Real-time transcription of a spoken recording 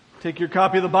Take your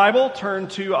copy of the Bible, turn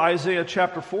to Isaiah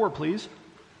chapter 4, please.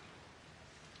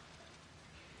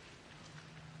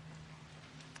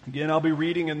 Again, I'll be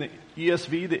reading in the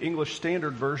ESV, the English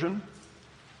Standard Version.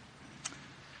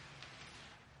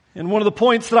 And one of the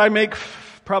points that I make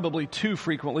probably too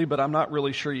frequently, but I'm not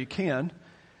really sure you can,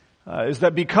 is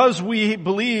that because we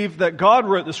believe that God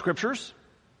wrote the Scriptures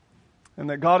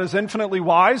and that God is infinitely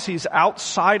wise, He's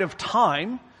outside of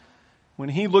time. When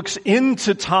He looks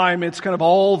into time, it's kind of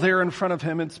all there in front of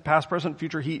Him. It's past, present,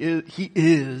 future. He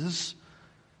is.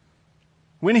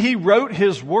 When He wrote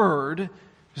His Word,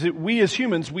 we as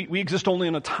humans, we exist only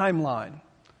in a timeline.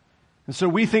 And so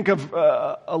we think of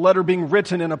a letter being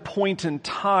written in a point in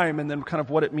time and then kind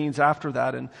of what it means after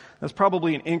that. And that's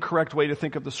probably an incorrect way to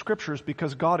think of the Scriptures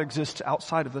because God exists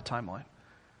outside of the timeline.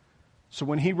 So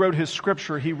when He wrote His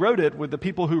Scripture, He wrote it with the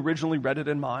people who originally read it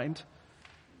in mind,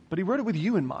 but He wrote it with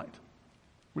you in mind,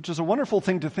 which is a wonderful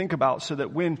thing to think about so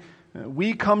that when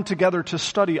we come together to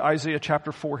study Isaiah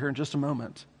chapter 4 here in just a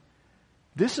moment,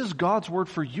 this is God's word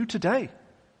for you today.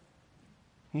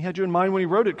 He had you in mind when He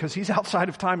wrote it because He's outside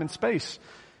of time and space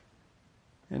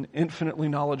and infinitely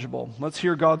knowledgeable. Let's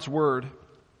hear God's word.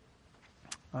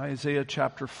 Isaiah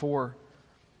chapter 4.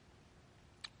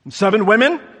 7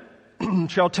 women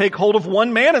shall take hold of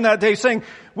one man in that day, saying,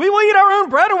 "We will eat our own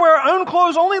bread and wear our own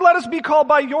clothes. Only let us be called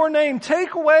by your name.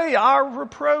 Take away our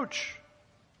reproach."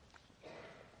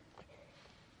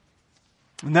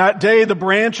 In that day the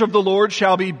branch of the Lord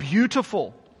shall be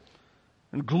beautiful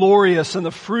and glorious, and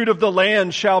the fruit of the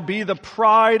land shall be the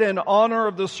pride and honor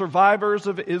of the survivors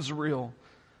of Israel.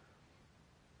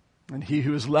 And he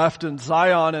who is left in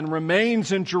Zion and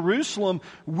remains in Jerusalem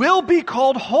will be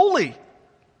called holy.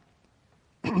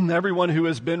 Everyone who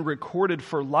has been recorded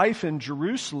for life in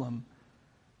Jerusalem,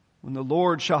 when the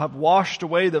Lord shall have washed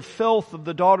away the filth of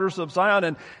the daughters of Zion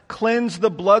and cleansed the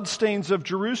bloodstains of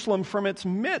Jerusalem from its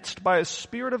midst by a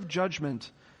spirit of judgment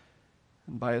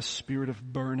and by a spirit of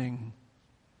burning.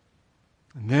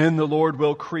 And then the Lord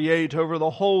will create over the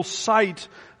whole site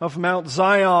of Mount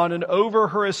Zion and over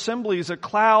her assemblies a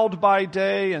cloud by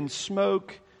day and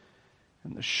smoke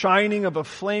and the shining of a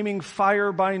flaming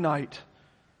fire by night.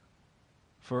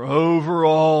 For over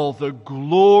all the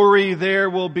glory there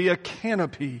will be a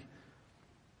canopy.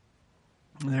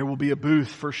 And there will be a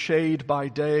booth for shade by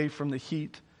day from the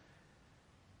heat,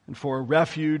 and for a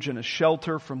refuge and a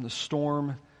shelter from the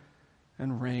storm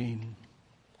and rain.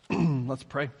 Let's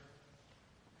pray.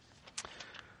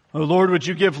 O Lord, would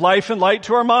you give life and light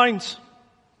to our minds?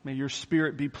 May your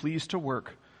Spirit be pleased to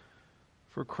work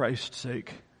for Christ's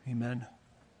sake. Amen.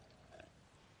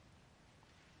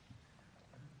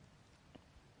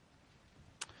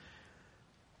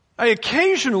 I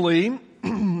occasionally,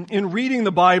 in reading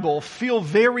the Bible, feel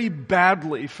very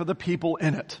badly for the people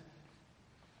in it.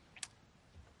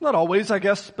 Not always, I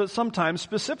guess, but sometimes.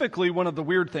 Specifically, one of the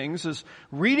weird things is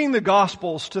reading the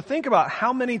Gospels to think about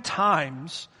how many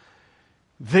times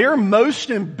their most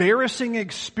embarrassing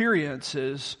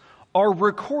experiences are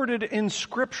recorded in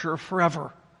Scripture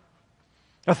forever.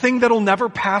 A thing that'll never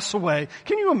pass away.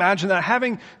 Can you imagine that?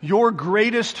 Having your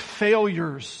greatest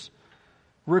failures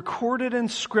recorded in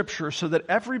Scripture so that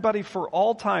everybody for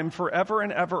all time, forever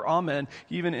and ever, amen,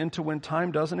 even into when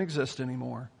time doesn't exist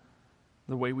anymore,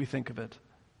 the way we think of it,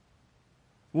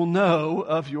 will know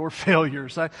of your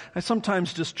failures. I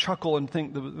sometimes just chuckle and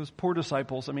think those poor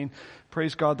disciples, I mean,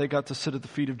 praise God they got to sit at the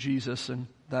feet of Jesus, and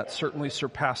that certainly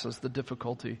surpasses the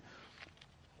difficulty.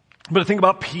 But I think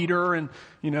about Peter and,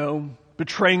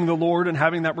 betraying the Lord and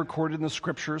having that recorded in the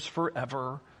Scriptures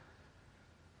forever.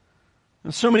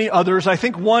 And so many others. I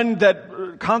think one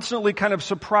that constantly kind of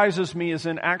surprises me is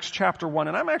in Acts chapter 1.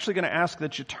 And I'm actually going to ask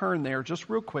that you turn there just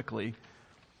real quickly.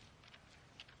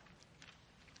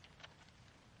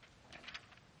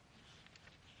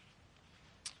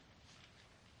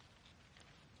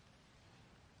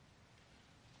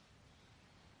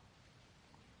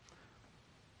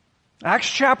 Acts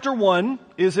chapter 1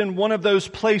 is in one of those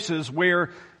places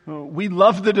where we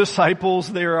love the disciples.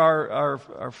 They're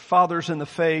our fathers in the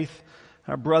faith,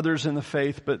 our brothers in the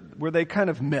faith, but where they kind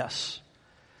of miss.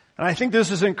 And I think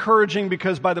this is encouraging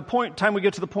because by the time we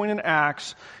get to the point in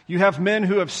Acts, you have men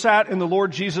who have sat in the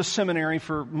Lord Jesus seminary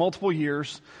for multiple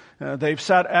years. They've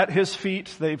sat at His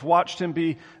feet. They've watched Him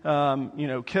be,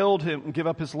 killed, Him give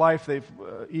up His life. They've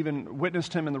even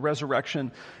witnessed Him in the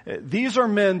resurrection. These are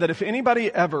men that if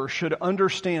anybody ever should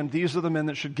understand, these are the men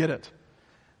that should get it.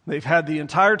 They've had the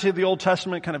entirety of the Old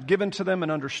Testament kind of given to them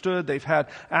and understood. They've had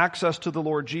access to the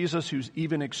Lord Jesus, who's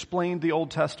even explained the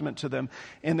Old Testament to them.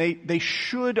 And they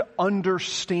should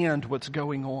understand what's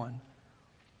going on.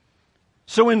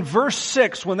 So in verse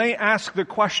 6, when they ask the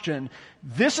question,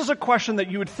 this is a question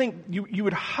that you would think, you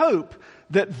would hope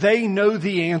that they know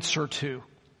the answer to.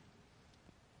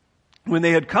 When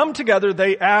they had come together,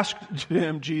 they asked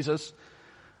him, Jesus,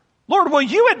 Lord, will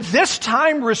you at this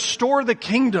time restore the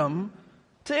kingdom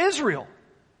to Israel?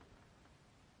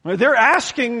 They're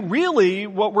asking really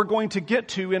what we're going to get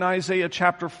to in Isaiah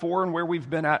chapter 4 and where we've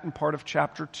been at in part of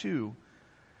chapter 2.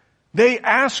 They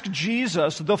ask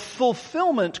Jesus the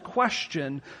fulfillment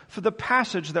question for the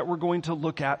passage that we're going to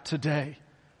look at today.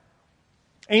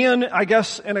 And I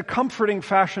guess in a comforting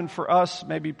fashion for us,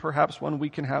 maybe perhaps one we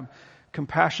can have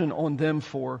compassion on them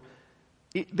for,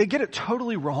 they get it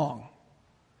totally wrong.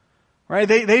 Right?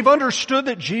 They've understood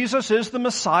that Jesus is the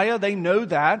Messiah. They know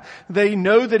that. They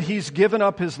know that He's given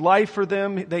up His life for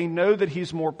them. They know that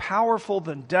He's more powerful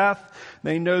than death.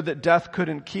 They know that death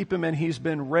couldn't keep Him and He's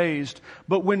been raised.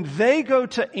 But when they go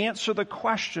to answer the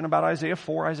question about Isaiah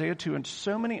 4, Isaiah 2, and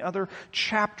so many other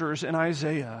chapters in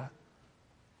Isaiah,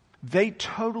 they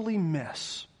totally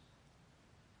miss.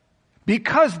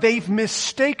 Because they've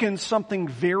mistaken something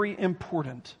very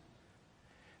important.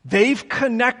 They've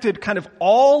connected kind of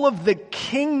all of the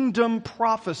kingdom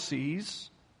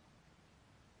prophecies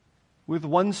with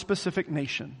one specific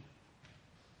nation,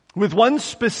 with one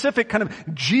specific kind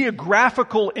of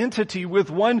geographical entity,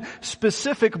 with one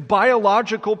specific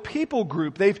biological people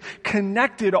group. They've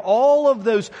connected all of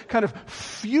those kind of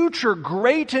future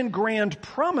great and grand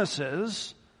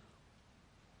promises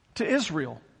to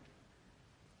Israel.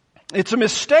 It's a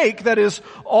mistake that is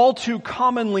all too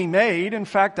commonly made. In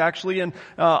fact, actually in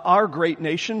our great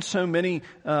nation, so many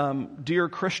dear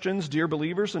Christians, dear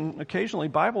believers, and occasionally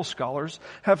Bible scholars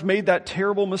have made that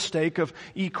terrible mistake of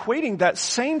equating that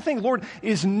same thing. Lord,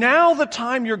 is now the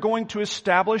time you're going to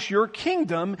establish your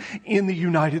kingdom in the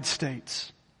United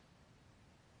States?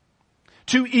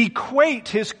 To equate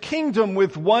His kingdom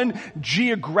with one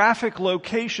geographic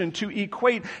location, to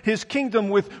equate His kingdom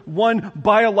with one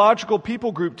biological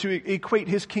people group, to equate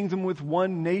His kingdom with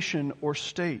one nation or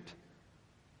state.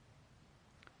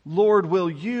 Lord, will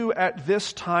you at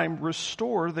this time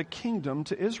restore the kingdom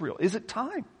to Israel? Is it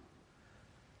time?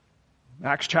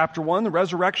 Acts chapter 1, the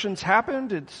resurrection's happened.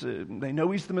 They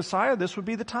know He's the Messiah. This would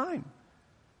be the time.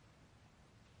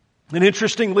 And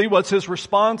interestingly, what's His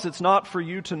response? It's not for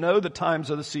you to know the times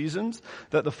of the seasons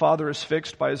that the Father has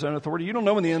fixed by His own authority. You don't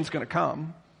know when the end's going to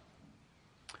come.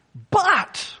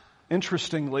 But,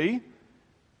 interestingly,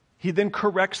 He then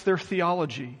corrects their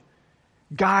theology.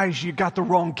 Guys, you got the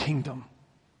wrong kingdom.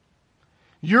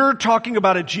 You're talking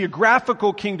about a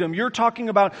geographical kingdom. You're talking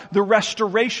about the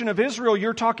restoration of Israel.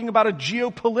 You're talking about a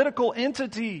geopolitical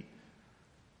entity.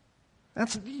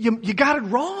 You got it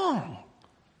wrong.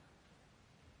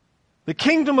 The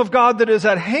kingdom of God that is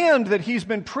at hand, that He's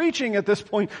been preaching at this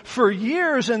point for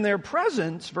years in their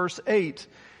presence, verse 8,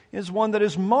 is one that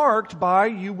is marked by,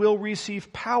 you will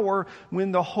receive power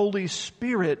when the Holy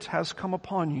Spirit has come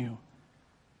upon you.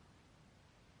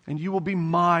 And you will be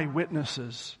my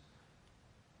witnesses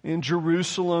in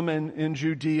Jerusalem and in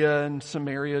Judea and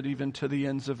Samaria, even to the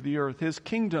ends of the earth. His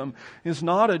kingdom is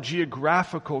not a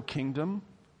geographical kingdom.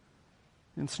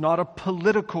 It's not a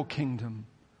political kingdom.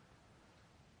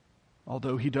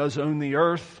 Although He does own the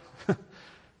earth.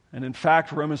 And in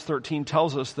fact, Romans 13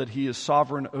 tells us that He is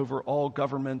sovereign over all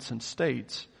governments and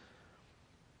states.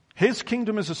 His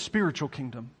kingdom is a spiritual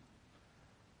kingdom.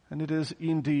 And it is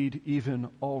indeed even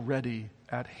already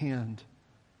at hand.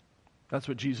 That's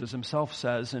what Jesus Himself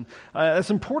says. And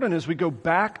it's important as we go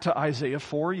back to Isaiah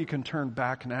 4, you can turn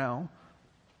back now,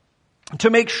 to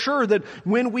make sure that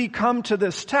when we come to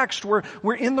this text,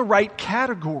 we're in the right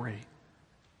category.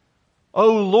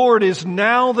 Oh Lord, is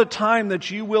now the time that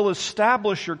you will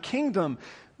establish your kingdom?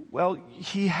 Well,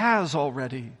 He has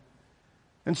already.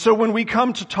 And so when we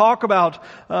come to talk about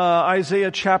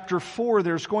Isaiah chapter 4,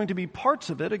 there's going to be parts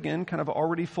of it, again, kind of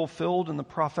already fulfilled in the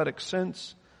prophetic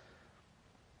sense,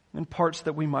 and parts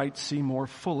that we might see more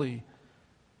fully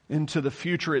into the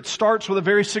future. It starts with a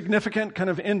very significant kind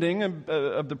of ending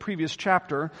of the previous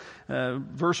chapter.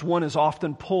 Verse 1 is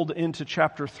often pulled into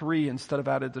chapter 3 instead of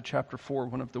added to chapter 4,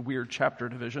 one of the weird chapter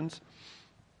divisions.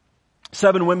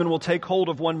 7 women will take hold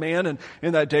of one man, and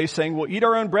in that day saying, we'll eat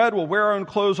our own bread, we'll wear our own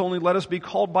clothes, only let us be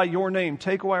called by your name.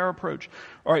 Take away our reproach.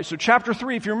 All right, so chapter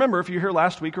 3, if you remember, if you're here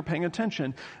last week or paying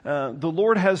attention, the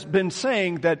Lord has been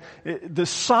saying that the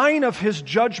sign of His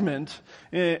judgment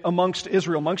amongst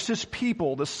Israel, amongst His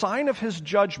people, the sign of His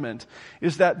judgment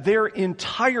is that their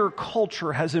entire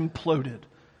culture has imploded.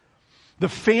 The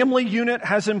family unit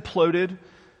has imploded.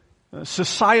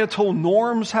 Societal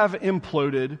norms have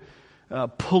imploded.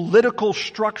 Political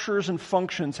structures and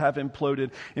functions have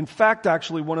imploded. In fact,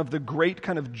 actually, one of the great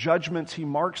kind of judgments he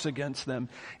marks against them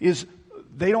is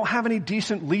they don't have any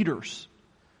decent leaders.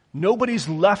 Nobody's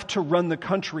left to run the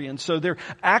country, and so they're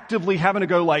actively having to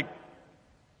go like,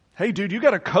 hey dude, you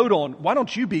got a coat on, why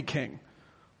don't you be king?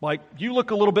 Like, you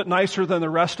look a little bit nicer than the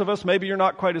rest of us, maybe you're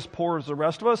not quite as poor as the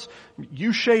rest of us,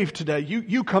 you shave today,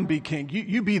 you come be king,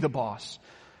 you be the boss.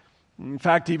 In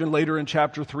fact, even later in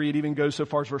chapter 3, it even goes so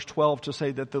far as verse 12 to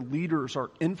say that the leaders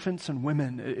are infants and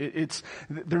women.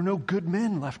 There are no good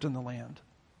men left in the land.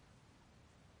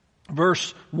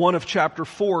 Verse 1 of chapter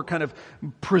 4 kind of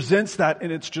presents that in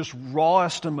its just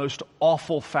rawest and most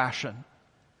awful fashion.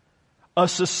 A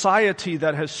society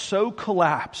that has so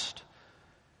collapsed,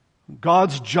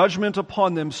 God's judgment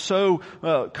upon them so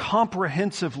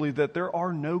comprehensively that there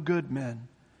are no good men.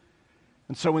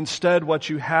 And so instead what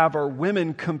you have are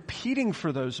women competing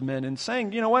for those men and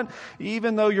saying, you know what,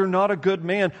 even though you're not a good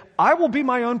man, I will be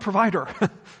my own provider.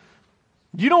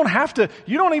 You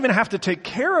don't even have to take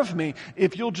care of me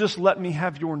if you'll just let me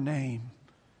have your name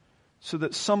so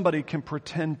that somebody can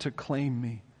pretend to claim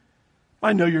me.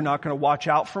 I know you're not going to watch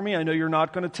out for me. I know you're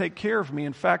not going to take care of me.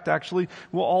 In fact, actually,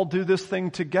 we'll all do this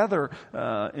thing together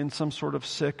in some sort of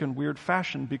sick and weird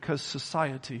fashion because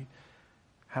society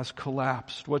has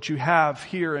collapsed. What you have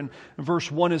here in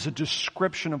verse 1 is a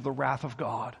description of the wrath of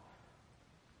God.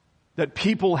 That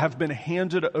people have been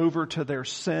handed over to their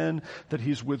sin, that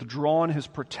He's withdrawn His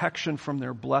protection from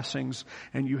their blessings,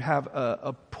 and you have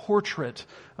a portrait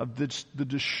of the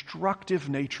destructive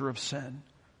nature of sin.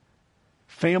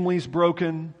 Families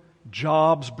broken,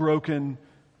 jobs broken,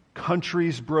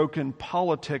 countries broken,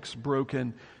 politics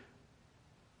broken,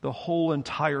 the whole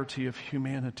entirety of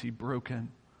humanity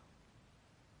broken.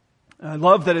 I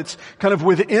love that it's kind of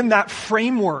within that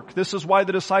framework. This is why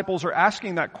the disciples are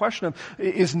asking that question of,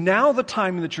 is now the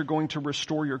time that you're going to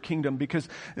restore your kingdom? Because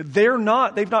they've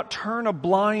not turned a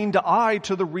blind eye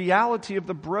to the reality of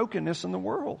the brokenness in the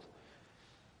world.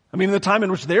 I mean, in the time in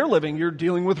which they're living, you're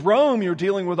dealing with Rome, you're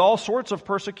dealing with all sorts of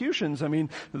persecutions. I mean,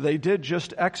 they did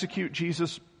just execute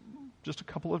Jesus just a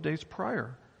couple of days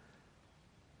prior.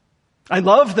 I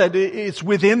love that it's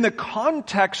within the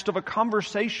context of a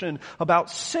conversation about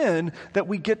sin that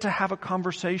we get to have a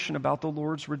conversation about the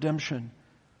Lord's redemption.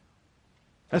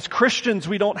 As Christians,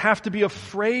 we don't have to be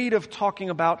afraid of talking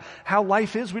about how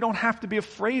life is. We don't have to be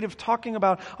afraid of talking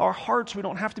about our hearts. We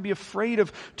don't have to be afraid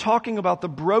of talking about the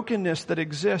brokenness that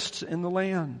exists in the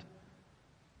land.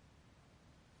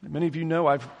 Many of you know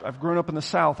I've grown up in the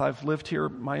South. I've lived here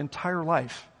my entire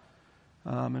life.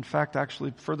 In fact,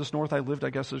 actually, furthest north I lived,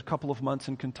 I guess, is a couple of months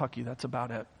in Kentucky. That's about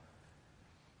it.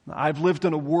 I've lived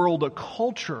in a world, a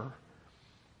culture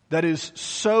that is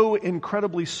so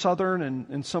incredibly southern and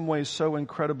in some ways so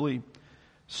incredibly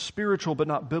spiritual but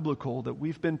not biblical that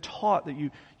we've been taught that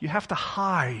you have to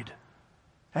hide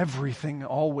everything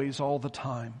always, all the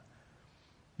time.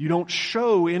 You don't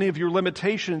show any of your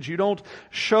limitations. You don't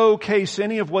showcase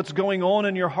any of what's going on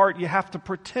in your heart. You have to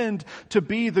pretend to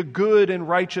be the good and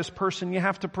righteous person. You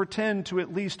have to pretend to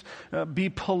at least be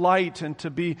polite and to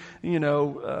be,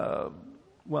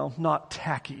 not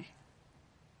tacky.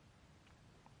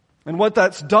 And what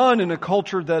that's done in a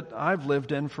culture that I've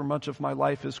lived in for much of my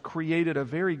life is created a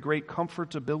very great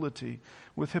comfortability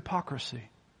with hypocrisy.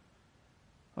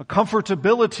 A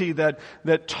comfortability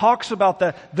that talks about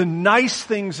the nice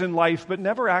things in life, but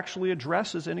never actually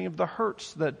addresses any of the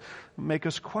hurts that make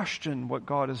us question what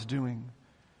God is doing.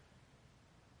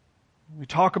 We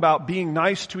talk about being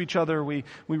nice to each other. We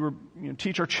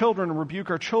teach our children and rebuke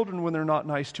our children when they're not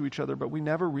nice to each other, but we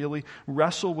never really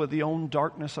wrestle with the own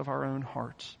darkness of our own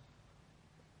hearts.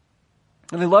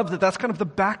 And I love that that's kind of the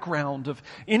background of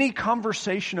any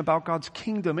conversation about God's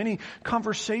kingdom, any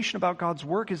conversation about God's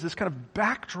work is this kind of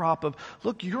backdrop of,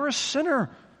 look, you're a sinner.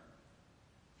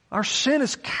 Our sin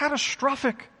is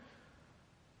catastrophic.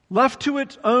 Left to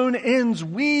its own ends,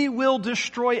 we will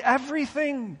destroy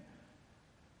everything.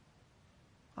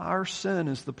 Our sin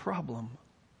is the problem.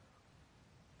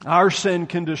 Our sin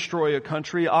can destroy a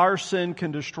country. Our sin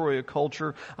can destroy a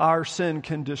culture. Our sin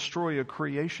can destroy a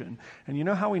creation. And you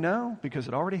know how we know? Because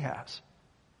it already has.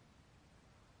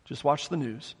 Just watch the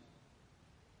news.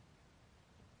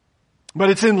 But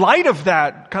it's in light of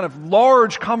that kind of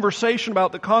large conversation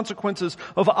about the consequences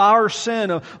of our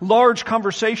sin, a large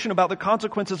conversation about the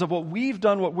consequences of what we've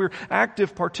done, what we're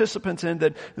active participants in,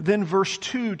 that then verse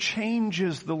 2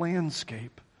 changes the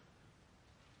landscape.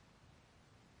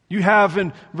 You have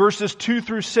in verses 2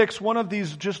 through 6 one of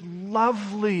these just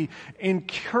lovely,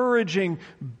 encouraging,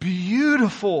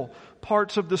 beautiful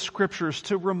parts of the Scriptures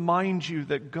to remind you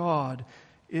that God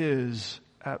is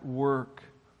at work.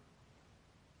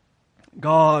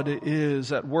 God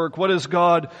is at work. What is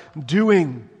God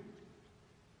doing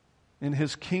in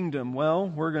His kingdom? Well,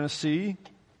 we're going to see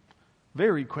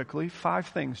very quickly 5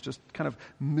 things, just kind of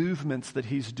movements that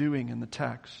He's doing in the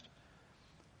text.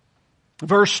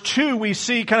 Verse 2, we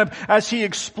see kind of as He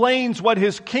explains what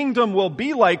His kingdom will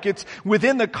be like, it's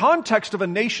within the context of a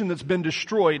nation that's been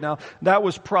destroyed. Now, that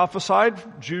was prophesied.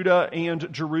 Judah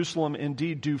and Jerusalem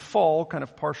indeed do fall, kind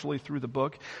of partially through the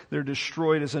book. They're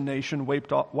destroyed as a nation,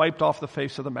 wiped off the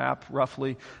face of the map,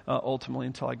 roughly, ultimately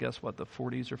until, I guess, the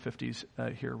 40s or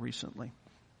 50s here recently.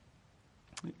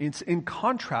 It's in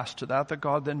contrast to that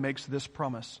God then makes this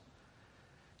promise.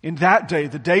 In that day,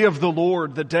 the day of the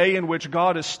Lord, the day in which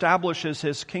God establishes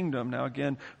His kingdom. Now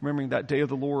again, remembering that day of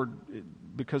the Lord,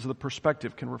 because of the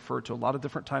perspective, can refer to a lot of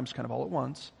different times kind of all at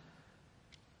once.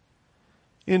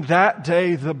 In that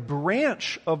day, the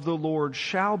branch of the Lord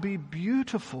shall be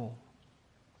beautiful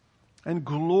and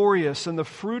glorious, and the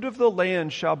fruit of the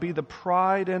land shall be the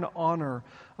pride and honor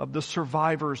of the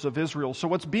survivors of Israel. So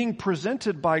what's being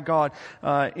presented by God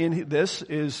in this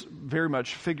is very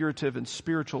much figurative and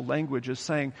spiritual language, is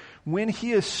saying when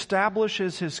He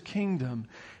establishes His kingdom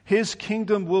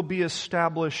will be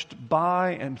established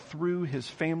by and through His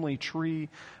family tree,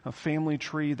 a family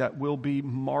tree that will be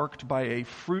marked by a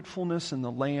fruitfulness in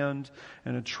the land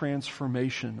and a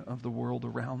transformation of the world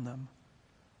around them.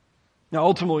 Now,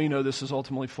 ultimately, this is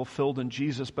ultimately fulfilled in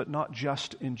Jesus, but not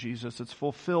just in Jesus. It's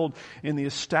fulfilled in the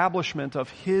establishment of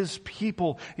His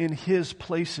people in His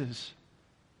places.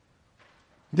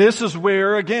 This is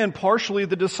where, again, partially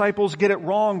the disciples get it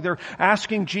wrong. They're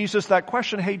asking Jesus that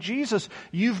question. Hey, Jesus,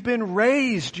 you've been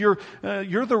raised. You're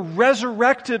the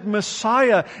resurrected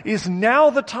Messiah. Is now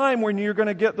the time when you're going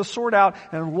to get the sword out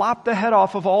and lop the head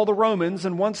off of all the Romans?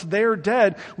 And once they're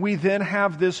dead, we then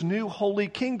have this new holy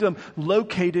kingdom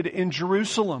located in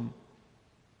Jerusalem.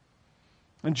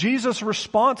 And Jesus'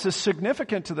 response is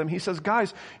significant to them. He says,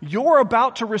 guys, you're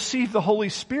about to receive the Holy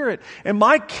Spirit, and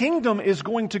my kingdom is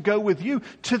going to go with you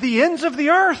to the ends of the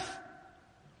earth.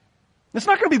 It's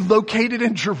not going to be located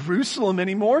in Jerusalem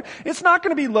anymore. It's not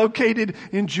going to be located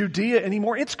in Judea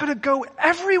anymore. It's going to go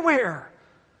everywhere.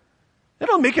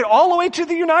 It'll make it all the way to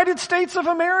the United States of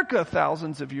America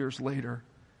thousands of years later.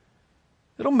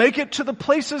 It'll make it to the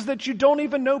places that you don't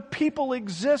even know people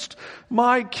exist.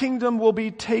 My kingdom will be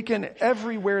taken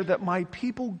everywhere that my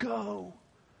people go.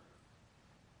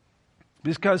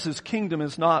 Because His kingdom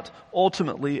is not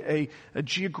ultimately a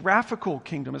geographical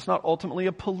kingdom. It's not ultimately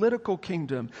a political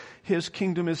kingdom. His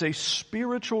kingdom is a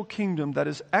spiritual kingdom that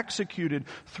is executed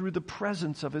through the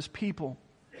presence of His people.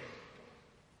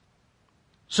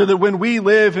 So that when we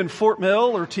live in Fort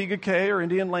Mill or Tega Cay or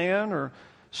Indian Land or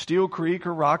Steel Creek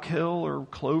or Rock Hill or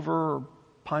Clover or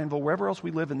Pineville, wherever else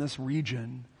we live in this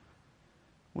region,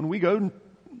 when we go kind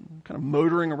of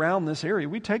motoring around this area,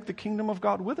 we take the kingdom of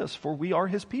God with us, for we are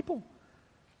His people.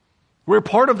 We're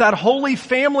part of that holy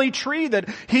family tree that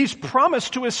He's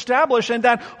promised to establish, and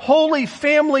that holy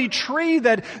family tree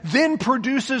that then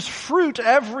produces fruit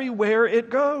everywhere it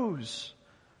goes.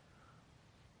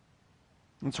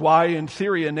 That's why, in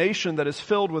theory, a nation that is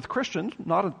filled with Christians,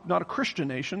 not a Christian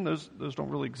nation, those don't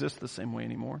really exist the same way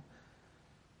anymore.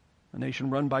 A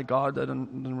nation run by God, that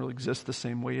doesn't really exist the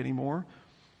same way anymore.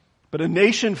 But a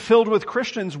nation filled with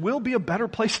Christians will be a better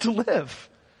place to live,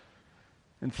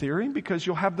 in theory, because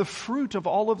you'll have the fruit of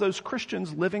all of those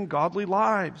Christians living godly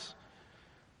lives.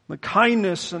 The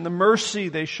kindness and the mercy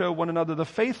they show one another, the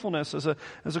faithfulness as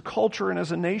a culture and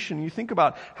as a nation. You think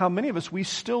about how many of us, we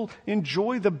still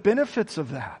enjoy the benefits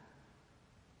of that.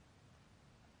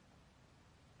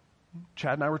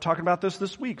 Chad and I were talking about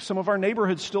this week. Some of our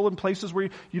neighborhoods still in places where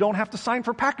you don't have to sign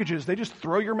for packages. They just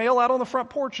throw your mail out on the front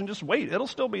porch and just wait. It'll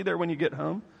still be there when you get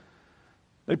home.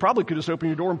 They probably could just open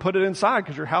your door and put it inside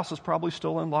because your house is probably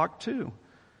still unlocked too.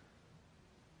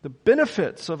 The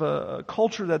benefits of a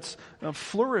culture that's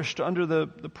flourished under the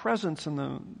presence and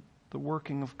the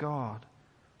working of God.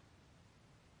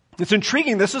 It's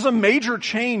intriguing. This is a major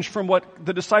change from what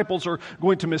the disciples are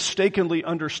going to mistakenly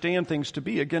understand things to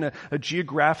be. Again, a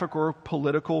geographic or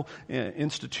political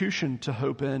institution to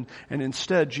hope in. And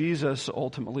instead, Jesus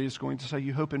ultimately is going to say,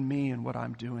 you hope in me and what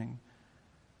I'm doing.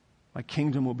 My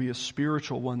kingdom will be a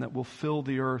spiritual one that will fill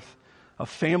the earth. A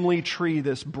family tree,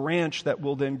 this branch that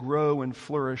will then grow and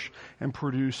flourish and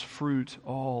produce fruit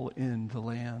all in the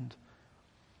land.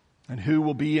 And who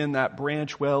will be in that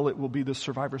branch? Well, it will be the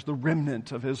survivors, the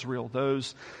remnant of Israel,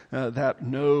 those that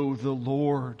know the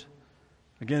Lord.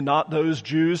 Again, not those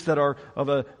Jews that are of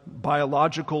a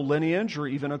biological lineage or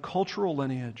even a cultural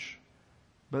lineage,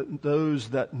 but those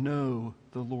that know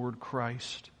the Lord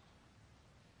Christ.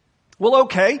 Well,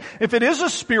 okay, if it is a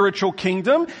spiritual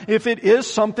kingdom, if it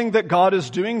is something that God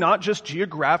is doing, not just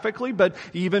geographically, but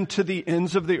even to the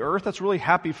ends of the earth, that's really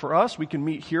happy for us. We can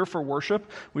meet here for worship.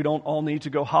 We don't all need to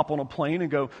go hop on a plane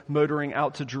and go motoring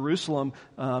out to Jerusalem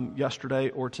yesterday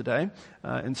or today.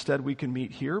 Instead, we can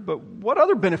meet here. But what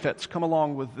other benefits come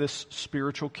along with this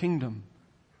spiritual kingdom?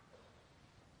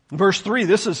 Verse 3,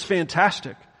 this is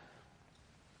fantastic.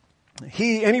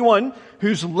 Anyone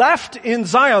who's left in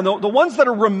Zion, the ones that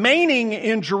are remaining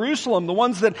in Jerusalem, the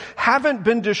ones that haven't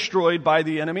been destroyed by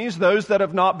the enemies, those that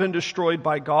have not been destroyed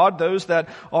by God, those that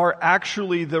are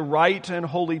actually the right and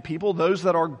holy people, those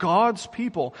that are God's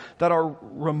people, that are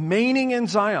remaining in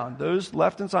Zion, those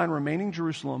left in Zion, remaining in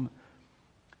Jerusalem,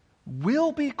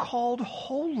 will be called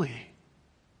holy.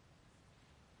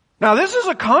 Now, this is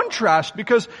a contrast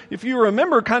because if you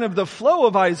remember kind of the flow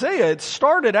of Isaiah, it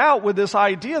started out with this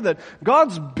idea that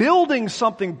God's building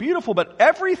something beautiful, but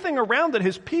everything around it,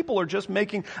 his people are just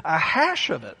making a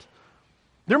hash of it.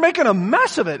 They're making a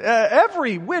mess of it,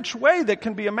 every which way that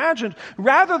can be imagined,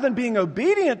 rather than being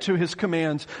obedient to his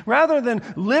commands, rather than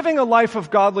living a life of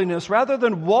godliness, rather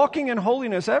than walking in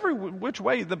holiness, every which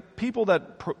way the people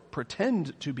that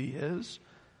pretend to be his,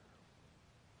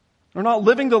 they're not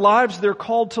living the lives they're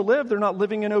called to live. They're not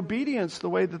living in obedience the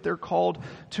way that they're called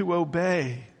to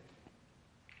obey.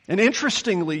 And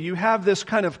interestingly, you have this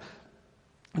kind of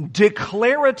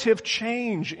declarative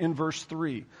change in verse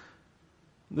 3.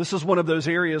 This is one of those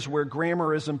areas where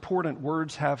grammar is important.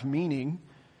 Words have meaning.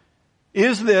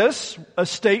 Is this a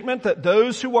statement that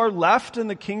those who are left in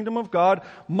the kingdom of God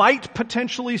might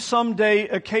potentially someday,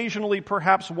 occasionally,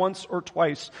 perhaps once or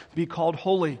twice, be called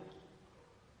holy?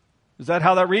 Is that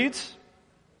how that reads?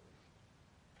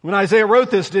 When Isaiah wrote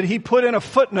this, did he put in a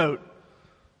footnote?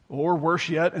 Or worse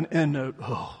yet, an endnote?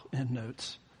 Oh,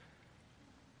 endnotes.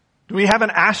 Do we have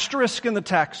an asterisk in the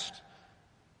text?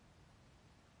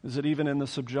 Is it even in the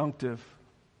subjunctive?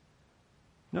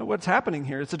 No, what's happening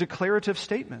here? It's a declarative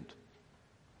statement.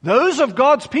 Those of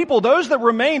God's people, those that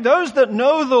remain, those that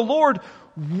know the Lord,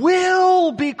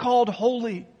 will be called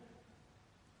holy.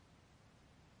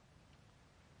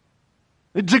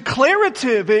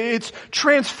 Declarative, it's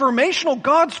transformational.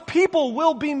 God's people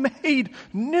will be made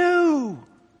new.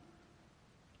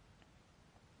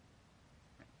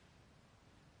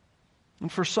 And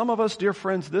for some of us, dear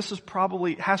friends, this is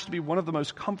probably has to be one of the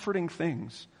most comforting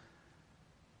things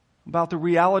about the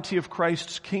reality of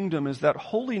Christ's kingdom is that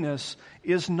holiness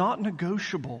is not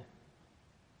negotiable.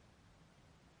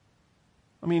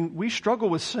 I mean, we struggle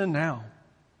with sin now.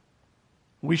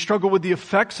 We struggle with the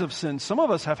effects of sin. Some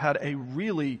of us have had a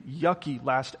really yucky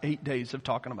last 8 days of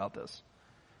talking about this.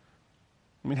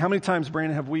 I mean, how many times,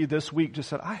 Brandon, have we this week just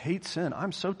said, I hate sin.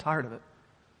 I'm so tired of it.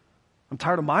 I'm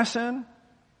tired of my sin.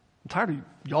 I'm tired of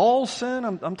y'all's sin.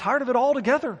 I'm tired of it all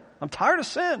together. I'm tired of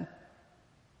sin.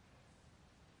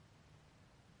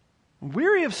 I'm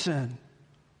weary of sin.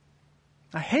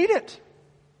 I hate it.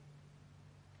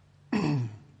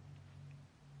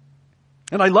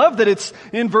 And I love that it's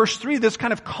in verse 3, this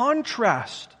kind of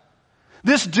contrast.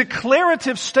 This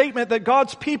declarative statement that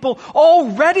God's people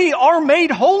already are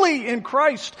made holy in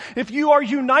Christ. If you are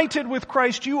united with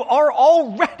Christ, you are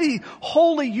already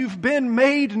holy. You've been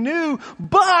made new.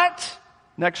 But,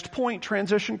 next point,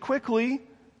 transition quickly.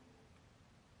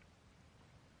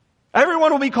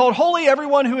 Everyone will be called holy,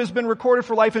 everyone who has been recorded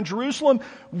for life in Jerusalem,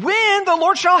 when the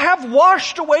Lord shall have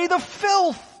washed away the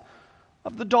filth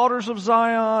of the daughters of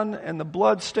Zion and the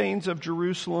bloodstains of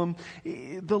Jerusalem.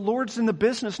 The Lord's in the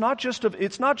business,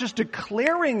 it's not just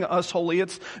declaring us holy.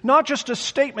 It's not just a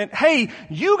statement, hey,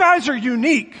 you guys are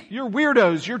unique. You're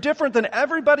weirdos. You're different than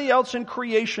everybody else in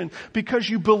creation because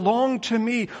you belong to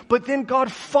me. But then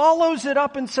God follows it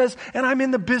up and says, and I'm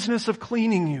in the business of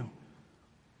cleaning you,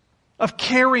 of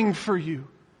caring for you,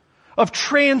 of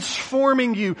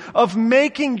transforming you, of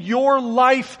making your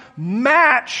life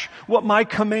match what my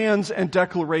commands and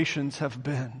declarations have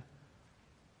been.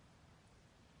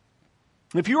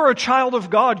 If you are a child of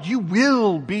God, you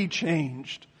will be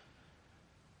changed.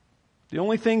 The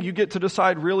only thing you get to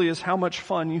decide really is how much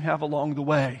fun you have along the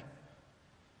way.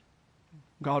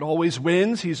 God always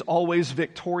wins. He's always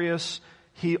victorious.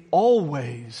 He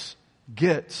always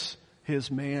gets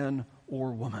his man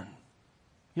or woman.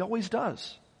 He always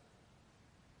does.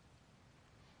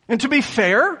 And to be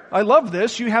fair, I love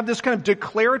this. You have this kind of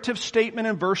declarative statement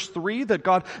in verse 3 that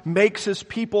God makes his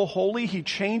people holy. He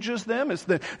changes them. It's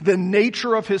the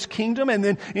nature of his kingdom. And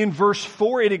then in verse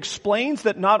 4, it explains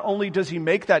that not only does he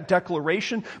make that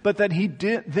declaration, but that he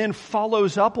then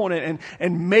follows up on it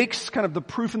and makes kind of the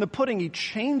proof in the pudding. He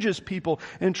changes people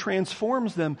and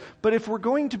transforms them. But if we're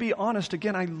going to be honest,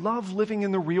 again, I love living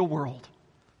in the real world.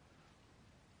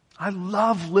 I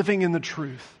love living in the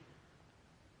truth.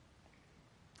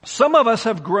 Some of us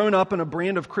have grown up in a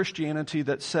brand of Christianity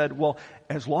that said, well,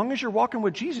 as long as you're walking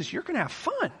with Jesus, you're going to have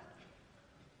fun.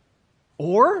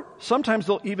 Or sometimes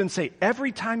they'll even say,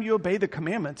 every time you obey the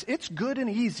commandments, it's good and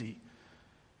easy.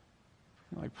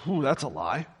 You're like, whew, that's a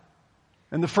lie.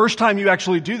 And the first time you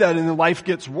actually do that and then life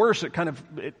gets worse,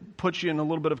 it puts you in a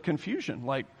little bit of confusion.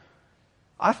 Like,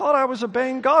 I thought I was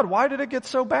obeying God. Why did it get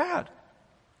so bad?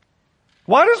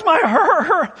 Why does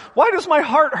my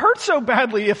heart hurt so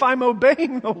badly if I'm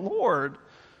obeying the Lord?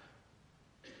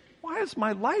 Why is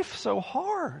my life so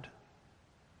hard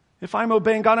if I'm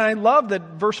obeying God? And I love that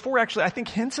verse 4 actually, I think,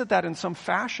 hints at that in some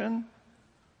fashion.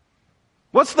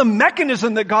 What's the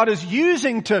mechanism that God is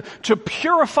using to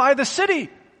purify the city?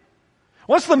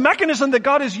 What's the mechanism that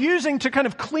God is using to kind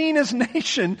of clean his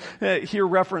nation? Here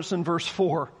referenced in verse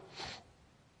 4.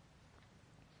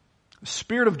 A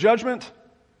spirit of judgment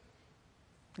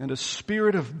and a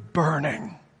spirit of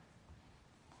burning.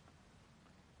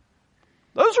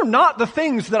 Those are not the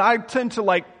things that I tend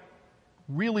to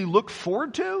really look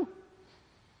forward to.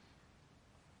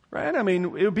 Right? I mean,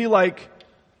 it would be like,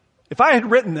 if I had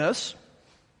written this,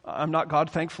 I'm not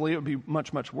God, thankfully, it would be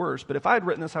much, much worse. But if I had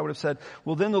written this, I would have said,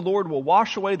 well, then the Lord will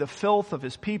wash away the filth of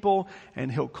his people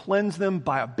and he'll cleanse them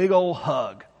by a big old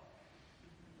hug.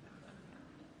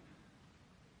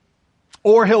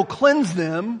 Or he'll cleanse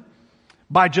them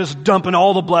by just dumping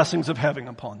all the blessings of heaven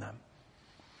upon them.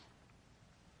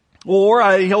 Or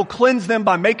he'll cleanse them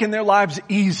by making their lives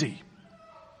easy.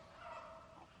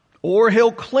 Or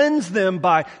he'll cleanse them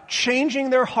by changing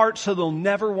their hearts so they'll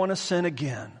never want to sin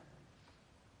again.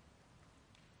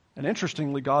 And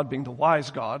interestingly, God, being the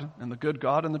wise God and the good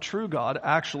God and the true God,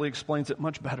 actually explains it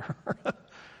much better.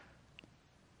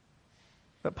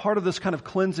 That part of this kind of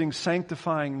cleansing,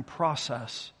 sanctifying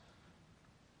process,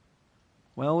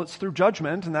 well, it's through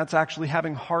judgment, and that's actually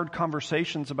having hard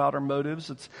conversations about our motives.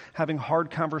 It's having hard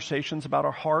conversations about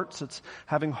our hearts. It's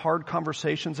having hard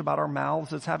conversations about our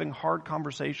mouths. It's having hard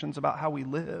conversations about how we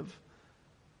live.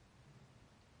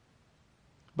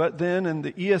 But then in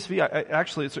the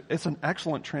ESV, it's an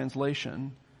excellent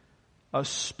translation, a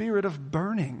spirit of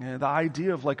burning, the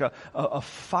idea of like a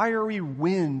fiery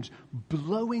wind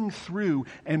blowing through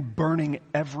and burning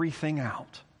everything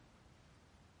out.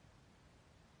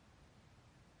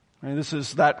 And this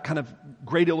is that kind of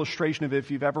great illustration of if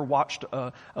you've ever watched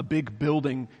a big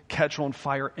building catch on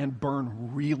fire and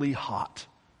burn really hot.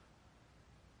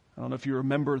 I don't know if you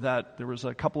remember that there was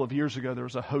a couple of years ago, there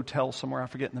was a hotel somewhere, I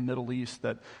forget, in the Middle East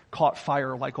that caught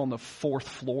fire like on the 4th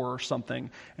floor or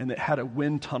something, and it had a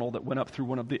wind tunnel that went up through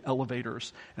one of the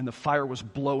elevators, and the fire was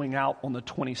blowing out on the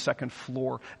 22nd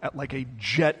floor at like a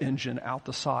jet engine out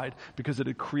the side because it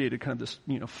had created kind of this,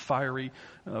 fiery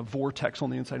vortex on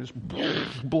the inside, just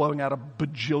blowing out a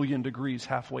bajillion degrees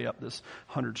halfway up this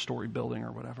 100-story building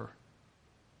or whatever.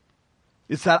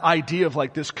 It's that idea of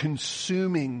like this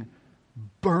consuming,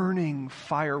 burning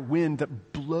fire wind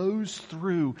that blows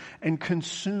through and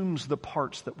consumes the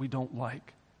parts that we don't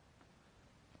like.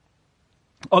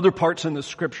 Other parts in the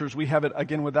scriptures, we have it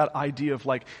again with that idea of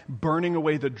like burning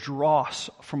away the dross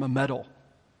from a metal.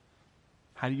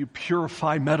 How do you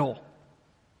purify metal?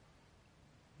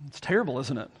 It's terrible,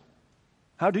 isn't it?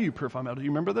 How do you purify metal? Do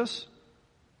you remember this?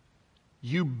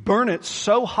 You burn it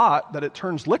so hot that it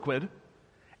turns liquid,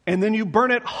 and then you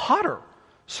burn it hotter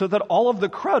so that all of the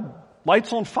crud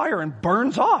lights on fire and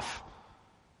burns off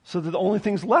so that the only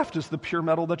thing's left is the pure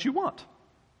metal that you want.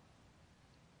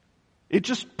 It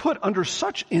just put under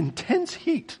such intense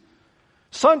heat,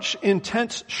 such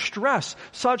intense stress,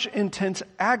 such intense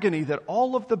agony that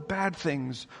all of the bad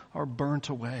things are burnt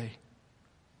away.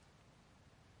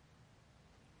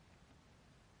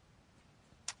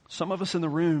 Some of us in the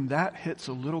room, that hits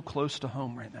a little close to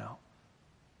home right now.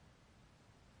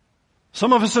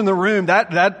 Some of us in the room,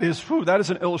 that is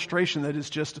an illustration that is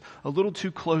just a little too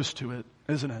close to it,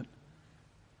 isn't it?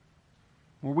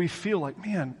 Where we feel like,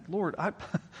 man, Lord,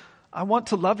 I want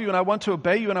to love you and I want to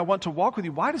obey you and I want to walk with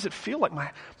you. Why does it feel like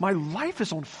my life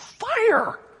is on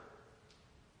fire?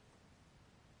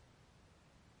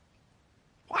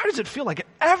 Why does it feel like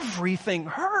everything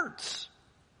hurts?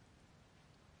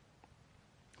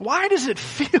 Why does it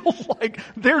feel like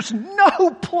there's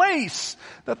no place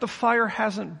that the fire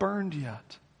hasn't burned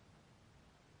yet?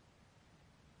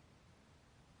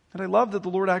 And I love that the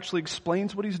Lord actually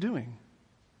explains what he's doing.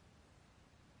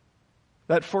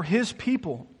 That for his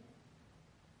people,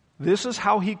 this is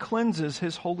how he cleanses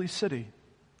his holy city.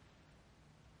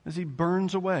 As he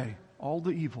burns away all the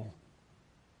evil.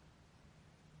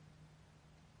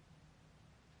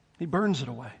 He burns it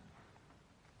away.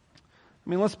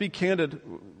 mean, let's be candid.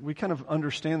 We kind of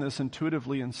understand this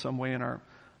intuitively in some way in our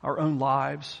own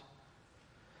lives.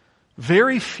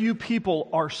 Very few people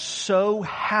are so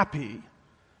happy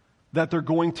that they're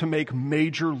going to make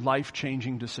major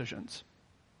life-changing decisions.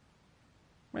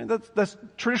 I mean, that's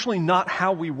traditionally not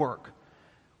how we work.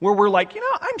 Where we're like,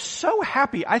 I'm so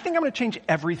happy. I think I'm going to change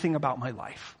everything about my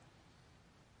life.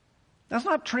 That's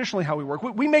not traditionally how we work.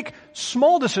 We make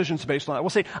small decisions based on that. We'll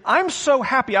say, I'm so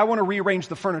happy I want to rearrange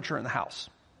the furniture in the house.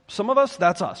 Some of us,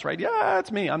 that's us, right? Yeah,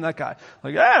 it's me. I'm that guy.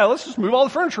 Like, yeah, let's just move all the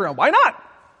furniture around. Why not?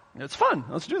 It's fun.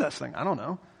 Let's do this thing. I don't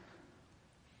know.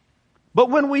 But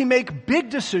when we make big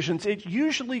decisions, it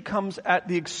usually comes at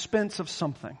the expense of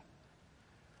something.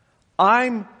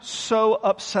 I'm so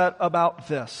upset about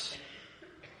this.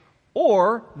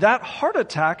 Or that heart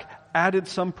attack added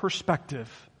some perspective.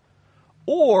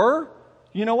 Or,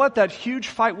 you know what, that huge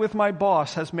fight with my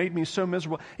boss has made me so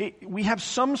miserable. We have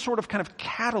some sort of kind of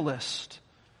catalyst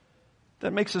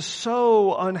that makes us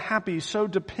so unhappy, so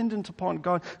dependent upon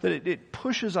God, that it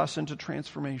pushes us into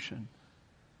transformation.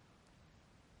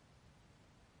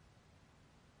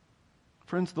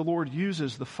 Friends, the Lord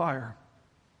uses the fire.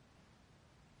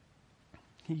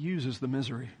 He uses the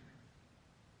misery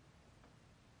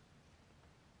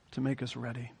to make us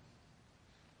ready.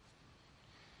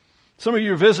 Some of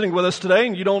you are visiting with us today,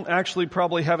 and you don't actually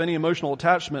probably have any emotional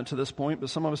attachment to this point,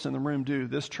 but some of us in the room do.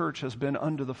 This church has been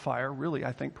under the fire, really,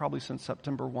 I think, probably since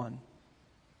September 1.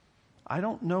 I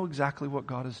don't know exactly what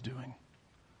God is doing,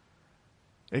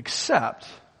 except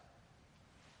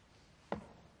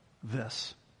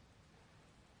this.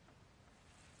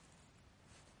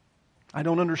 I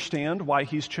don't understand why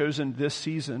He's chosen this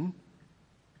season,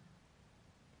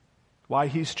 why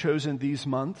He's chosen these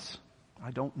months.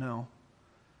 I don't know.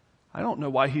 I don't know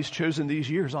why He's chosen these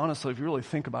years. Honestly, if you really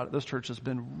think about it, this church has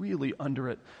been really under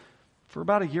it for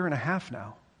about 1.5 years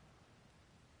now.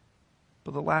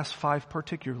 But the last 5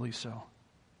 particularly so.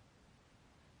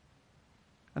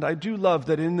 And I do love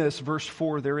that in this verse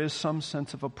 4 there is some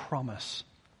sense of a promise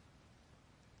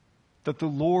that the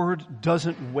Lord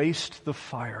doesn't waste the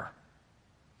fire.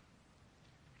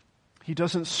 He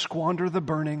doesn't squander the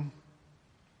burning.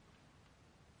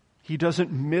 He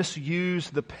doesn't misuse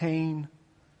the pain.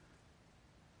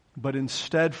 But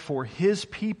instead, for His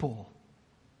people,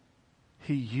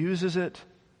 He uses it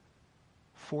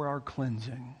for our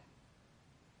cleansing.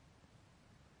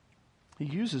 He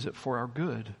uses it for our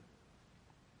good.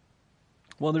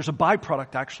 Well, there's a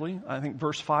byproduct, actually. I think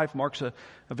verse 5 marks a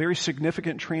very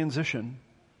significant transition.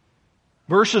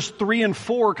 Verses 3 and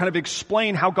 4 kind of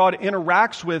explain how God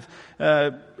interacts with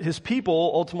His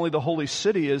people, ultimately the holy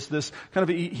city, is this kind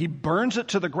of, He burns it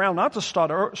to the ground, not to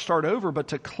start over, but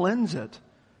to cleanse it.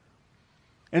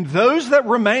 And those that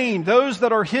remain, those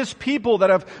that are His people, that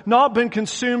have not been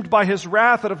consumed by His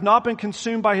wrath, that have not been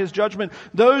consumed by His judgment,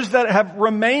 those that have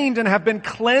remained and have been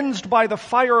cleansed by the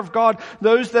fire of God,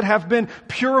 those that have been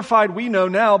purified, we know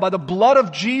now, by the blood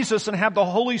of Jesus and have the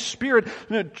Holy Spirit,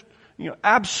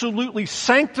 absolutely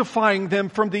sanctifying them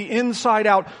from the inside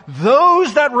out,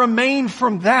 those that remain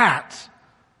from that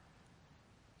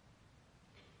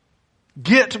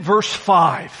get verse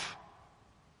 5.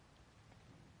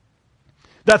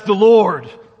 That the Lord,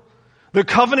 the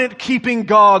covenant-keeping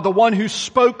God, the one who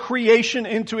spoke creation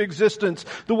into existence,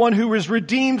 the one who has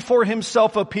redeemed for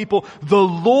Himself a people, the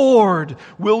Lord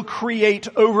will create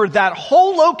over that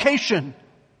whole location,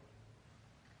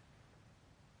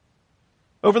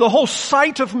 over the whole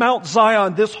site of Mount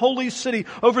Zion, this holy city,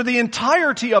 over the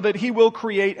entirety of it, He will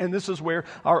create. And this is where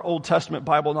our Old Testament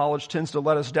Bible knowledge tends to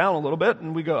let us down a little bit.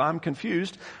 And we go, I'm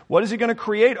confused. What is He going to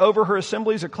create? Over her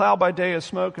assemblies, a cloud by day, a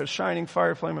smoke, a shining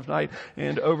fire flame of night.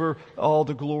 And over all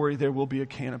the glory, there will be a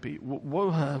canopy.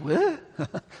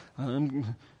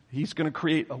 He's going to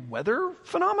create a weather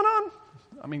phenomenon?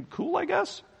 I mean, cool, I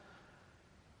guess.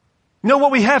 No,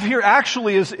 what we have here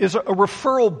actually is a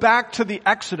referral back to the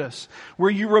Exodus,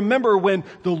 where you remember when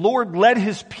the Lord led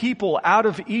His people out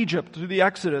of Egypt through the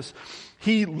Exodus,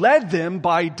 He led them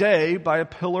by day by a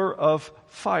pillar of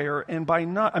fire and by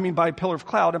a pillar of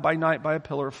cloud, and by night by a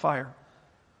pillar of fire.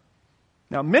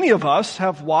 Now, many of us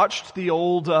have watched the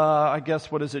old,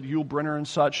 Yul Brynner and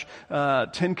such,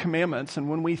 10 Commandments, and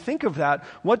when we think of that,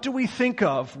 what do we think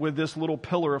of with this little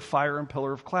pillar of fire and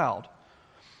pillar of cloud?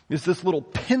 Is this little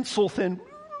pencil-thin,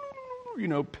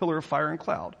 pillar of fire and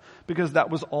cloud, because that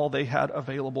was all they had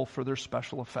available for their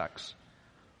special effects.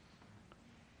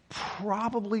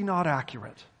 Probably not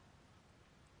accurate.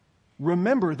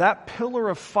 Remember, that pillar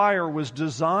of fire was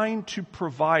designed to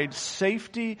provide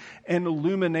safety and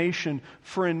illumination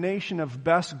for a nation of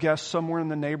best guess somewhere in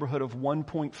the neighborhood of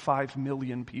 1.5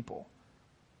 million people.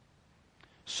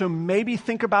 So maybe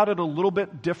think about it a little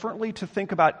bit differently, to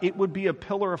think about it would be a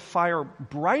pillar of fire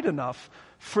bright enough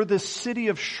for the city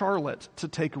of Charlotte to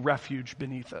take refuge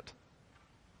beneath it.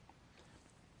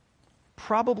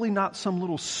 Probably not some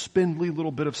little spindly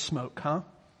little bit of smoke, huh?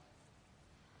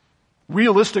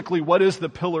 Realistically, what is the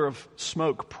pillar of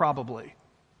smoke? Probably.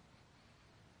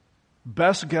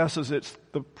 Best guess is it's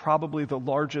probably the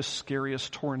largest,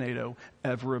 scariest tornado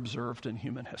ever observed in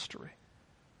human history.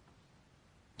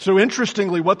 So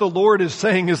interestingly, what the Lord is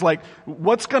saying is like,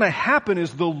 what's going to happen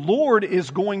is the Lord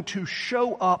is going to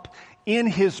show up in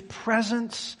His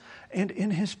presence and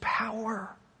in His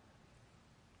power.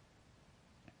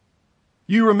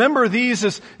 You remember these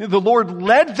as the Lord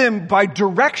led them by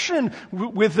direction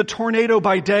with the tornado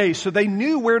by day, so they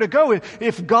knew where to go.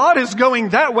 If God is going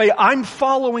that way, I'm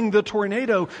following the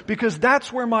tornado because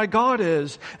that's where my God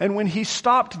is. And when He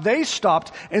stopped, they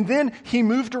stopped. And then He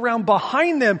moved around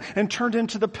behind them and turned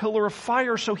into the pillar of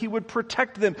fire so He would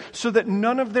protect them so that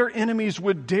none of their enemies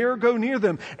would dare go near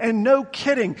them. And no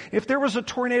kidding, if there was a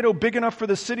tornado big enough for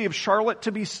the city of Charlotte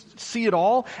to see it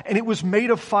all, and it was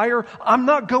made of fire, I'm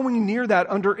not going near that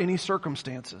under any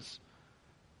circumstances.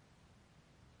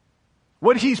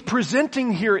 What He's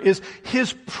presenting here is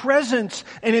His presence,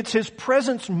 and it's His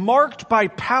presence marked by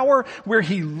power, where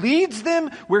He leads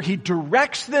them, where He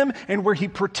directs them, and where He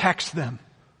protects them.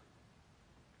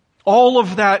 All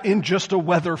of that in just a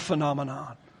weather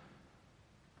phenomenon.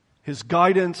 His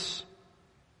guidance,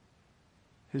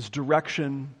 His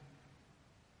direction,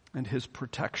 and His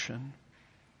protection.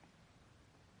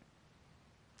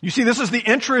 You see, this is the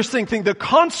interesting thing. The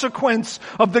consequence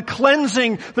of the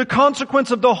cleansing, the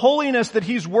consequence of the holiness that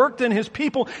He's worked in His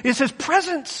people is His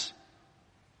presence.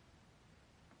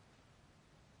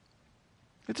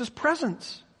 It's His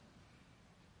presence.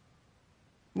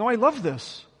 No, I love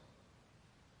this.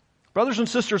 Brothers and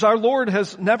sisters, our Lord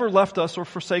has never left us or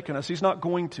forsaken us. He's not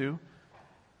going to.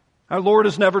 Our Lord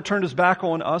has never turned His back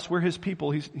on us. We're His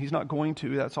people. He's not going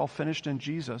to. That's all finished in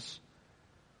Jesus.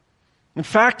 In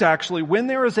fact, actually, when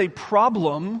there is a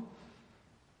problem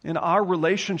in our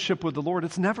relationship with the Lord,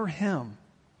 it's never Him.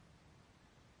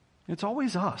 It's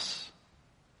always us.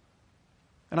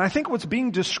 And I think what's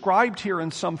being described here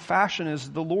in some fashion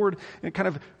is the Lord kind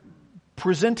of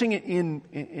presenting it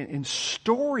in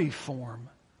story form.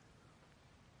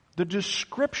 The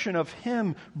description of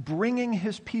Him bringing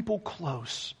His people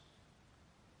close.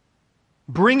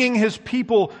 Bringing His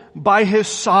people by His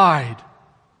side.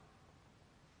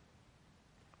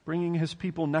 Bringing His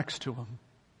people next to Him.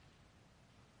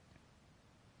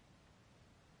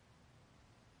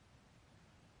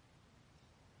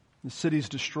 The city's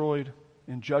destroyed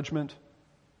in judgment.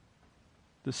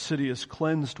 The city is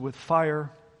cleansed with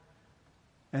fire.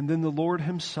 And then the Lord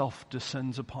Himself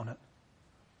descends upon it.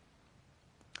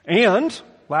 And,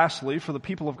 lastly, for the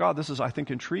people of God, this is, I think,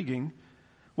 intriguing.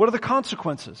 What are the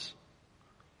consequences?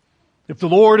 If the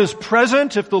Lord is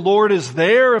present, if the Lord is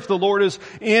there, if the Lord is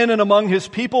in and among His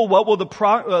people, what will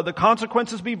the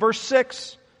consequences be? Verse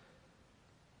 6.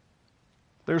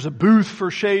 There's a booth for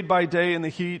shade by day in the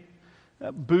heat.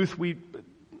 Booth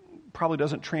probably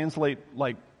doesn't translate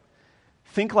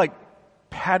think like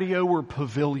patio or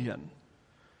pavilion.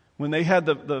 When they had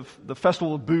the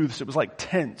festival of booths, it was like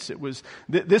tents. It was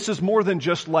this is more than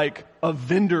just like a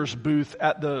vendor's booth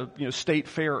at the state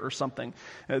fair or something.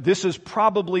 This is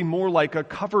probably more like a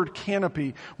covered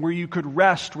canopy where you could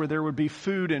rest, where there would be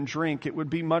food and drink. It would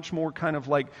be much more kind of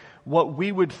like what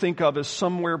we would think of as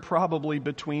somewhere probably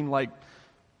between like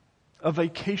a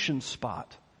vacation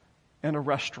spot and a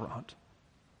restaurant.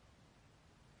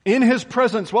 In His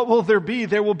presence, what will there be?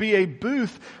 There will be a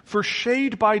booth for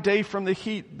shade by day from the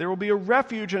heat. There will be a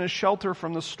refuge and a shelter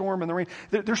from the storm and the rain.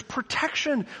 There's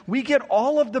protection. We get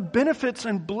all of the benefits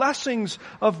and blessings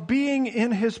of being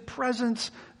in His presence.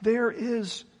 There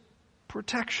is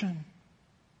protection.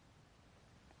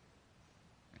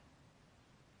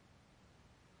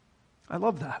 I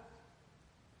love that.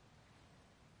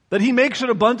 That He makes it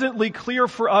abundantly clear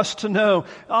for us to know.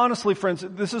 Honestly, friends,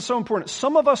 this is so important.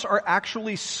 Some of us are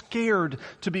actually scared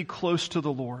to be close to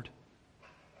the Lord.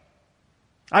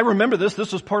 I remember this.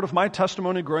 This was part of my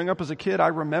testimony growing up as a kid. I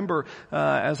remember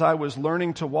as I was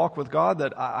learning to walk with God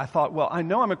that I thought, well, I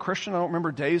know I'm a Christian. I don't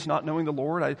remember days not knowing the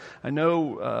Lord. I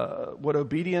know what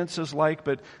obedience is like.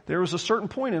 But there was a certain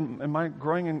point in my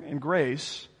growing in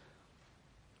grace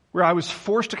where I was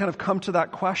forced to kind of come to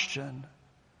that question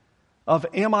of,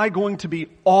 am I going to be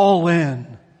all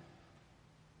in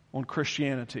on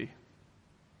Christianity?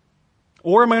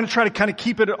 Or am I going to try to kind of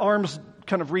keep it at arm's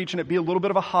kind of reach and it be a little bit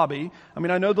of a hobby? I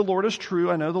mean, I know the Lord is true.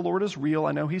 I know the Lord is real.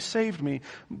 I know He saved me.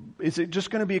 Is it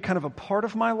just going to be a kind of a part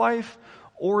of my life?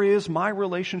 or is my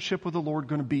relationship with the Lord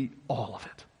going to be all of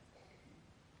it?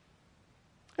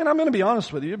 And I'm going to be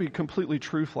honest with you, to be completely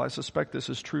truthful. I suspect this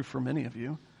is true for many of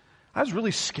you. I was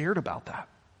really scared about that.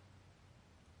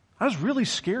 I was really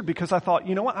scared because I thought,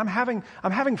 you know what, I'm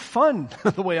having fun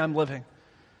the way I'm living.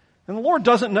 And the Lord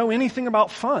doesn't know anything about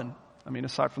fun. I mean,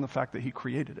 aside from the fact that He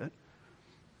created it.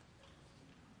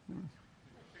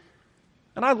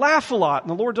 And I laugh a lot, and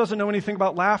the Lord doesn't know anything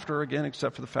about laughter, again,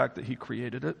 except for the fact that He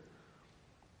created it.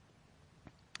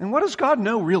 And what does God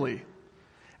know, really?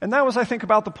 And that was, I think,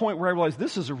 about the point where I realized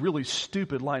this is a really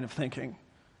stupid line of thinking.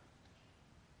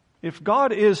 If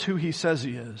God is who He says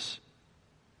He is,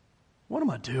 what am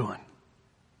I doing?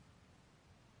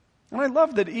 And I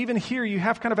love that even here you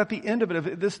have kind of at the end of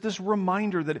it, this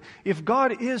reminder that if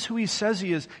God is who He says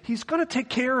He is, He's going to take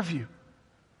care of you.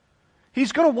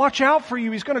 He's going to watch out for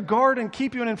you. He's going to guard and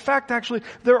keep you. And in fact, actually,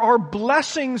 there are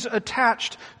blessings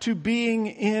attached to being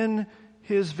in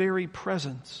His very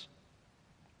presence.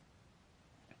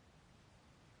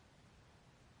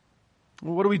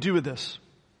 Well, what do we do with this?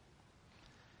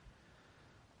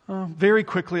 Very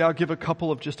quickly, I'll give a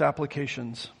couple of just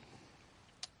applications.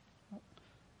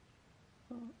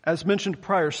 As mentioned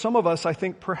prior, some of us, I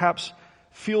think, perhaps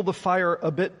feel the fire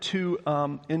a bit too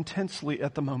intensely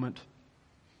at the moment.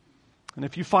 And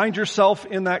if you find yourself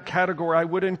in that category, I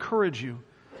would encourage you.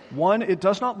 One, it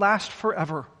does not last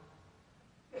forever.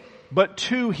 But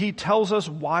two, He tells us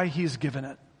why He's given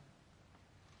it.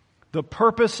 The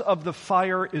purpose of the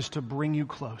fire is to bring you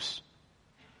close.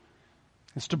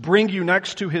 It's to bring you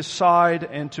next to His side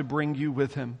and to bring you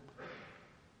with Him.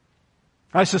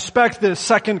 I suspect the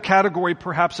second category,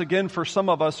 perhaps again for some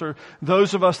of us, are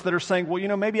those of us that are saying, well, you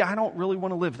know, maybe I don't really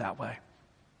want to live that way.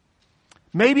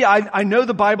 Maybe I know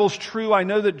the Bible's true. I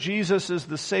know that Jesus is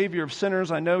the Savior of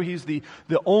sinners. I know He's the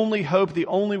only hope, the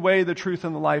only way, the truth,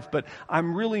 and the life. But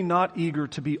I'm really not eager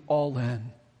to be all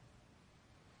in.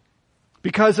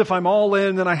 Because if I'm all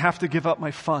in, then I have to give up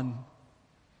my fun.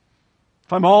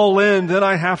 If I'm all in, then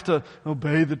I have to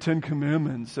obey the 10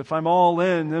 Commandments. If I'm all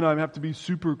in, then I have to be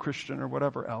super Christian or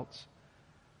whatever else.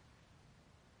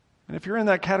 And if you're in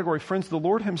that category, friends, the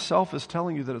Lord Himself is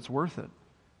telling you that it's worth it.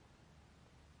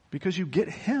 Because you get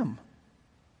Him.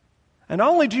 And not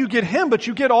only do you get Him, but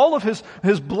you get all of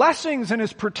His blessings and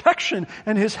His protection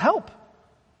and His help.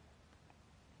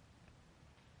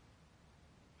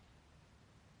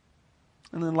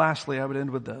 And then lastly, I would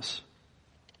end with this.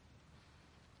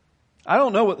 I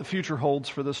don't know what the future holds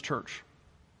for this church.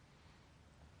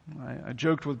 I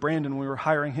joked with Brandon when we were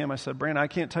hiring him. I said, Brandon, I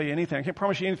can't tell you anything. I can't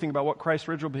promise you anything about what Christ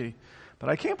Ridge will be. But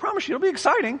I can't promise you it'll be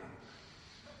exciting.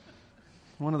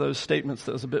 One of those statements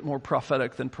that was a bit more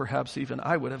prophetic than perhaps even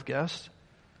I would have guessed.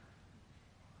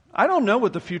 I don't know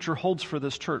what the future holds for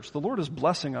this church. The Lord is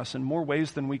blessing us in more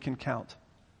ways than we can count.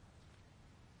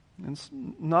 It's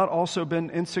not also been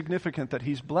insignificant that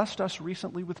He's blessed us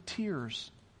recently with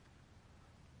tears.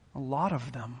 A lot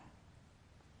of them.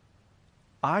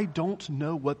 I don't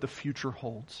know what the future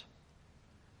holds.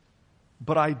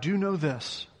 But I do know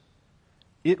this.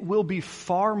 It will be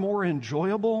far more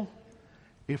enjoyable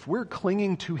if we're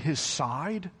clinging to His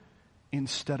side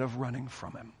instead of running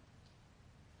from Him.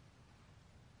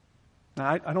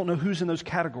 Now, I don't know who's in those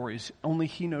categories. Only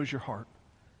He knows your heart.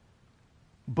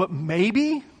 But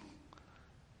maybe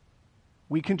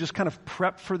we can just kind of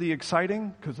prep for the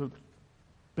exciting, because it's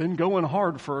been going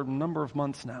hard for a number of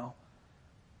months now.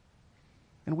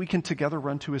 And we can together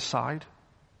run to His side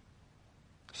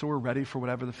so we're ready for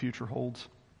whatever the future holds.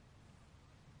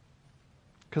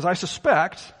 Because I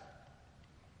suspect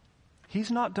He's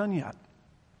not done yet.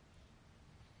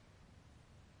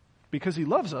 Because He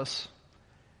loves us.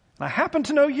 And I happen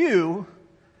to know you,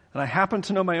 and I happen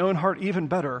to know my own heart even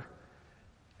better.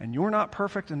 And you're not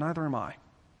perfect, and neither am I.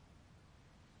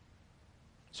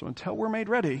 So until we're made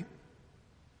ready,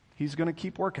 He's going to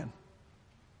keep working.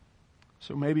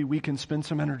 So maybe we can spend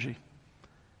some energy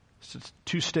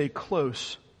to stay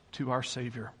close to our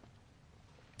Savior.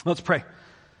 Let's pray.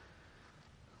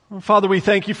 Father, we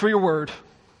thank You for Your word.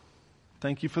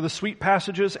 Thank You for the sweet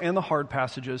passages and the hard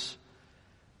passages.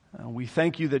 We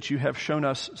thank You that You have shown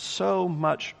us so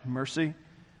much mercy.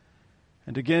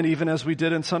 And again, even as we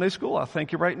did in Sunday school, I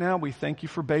thank You right now. We thank You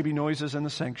for baby noises in the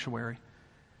sanctuary.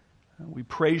 We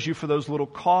praise You for those little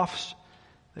coughs.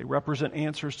 They represent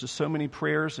answers to so many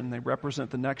prayers, and they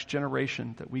represent the next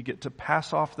generation that we get to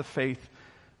pass off the faith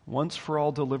once for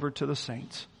all delivered to the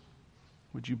saints.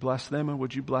 Would You bless them, and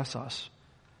would You bless us?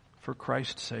 For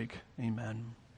Christ's sake, amen.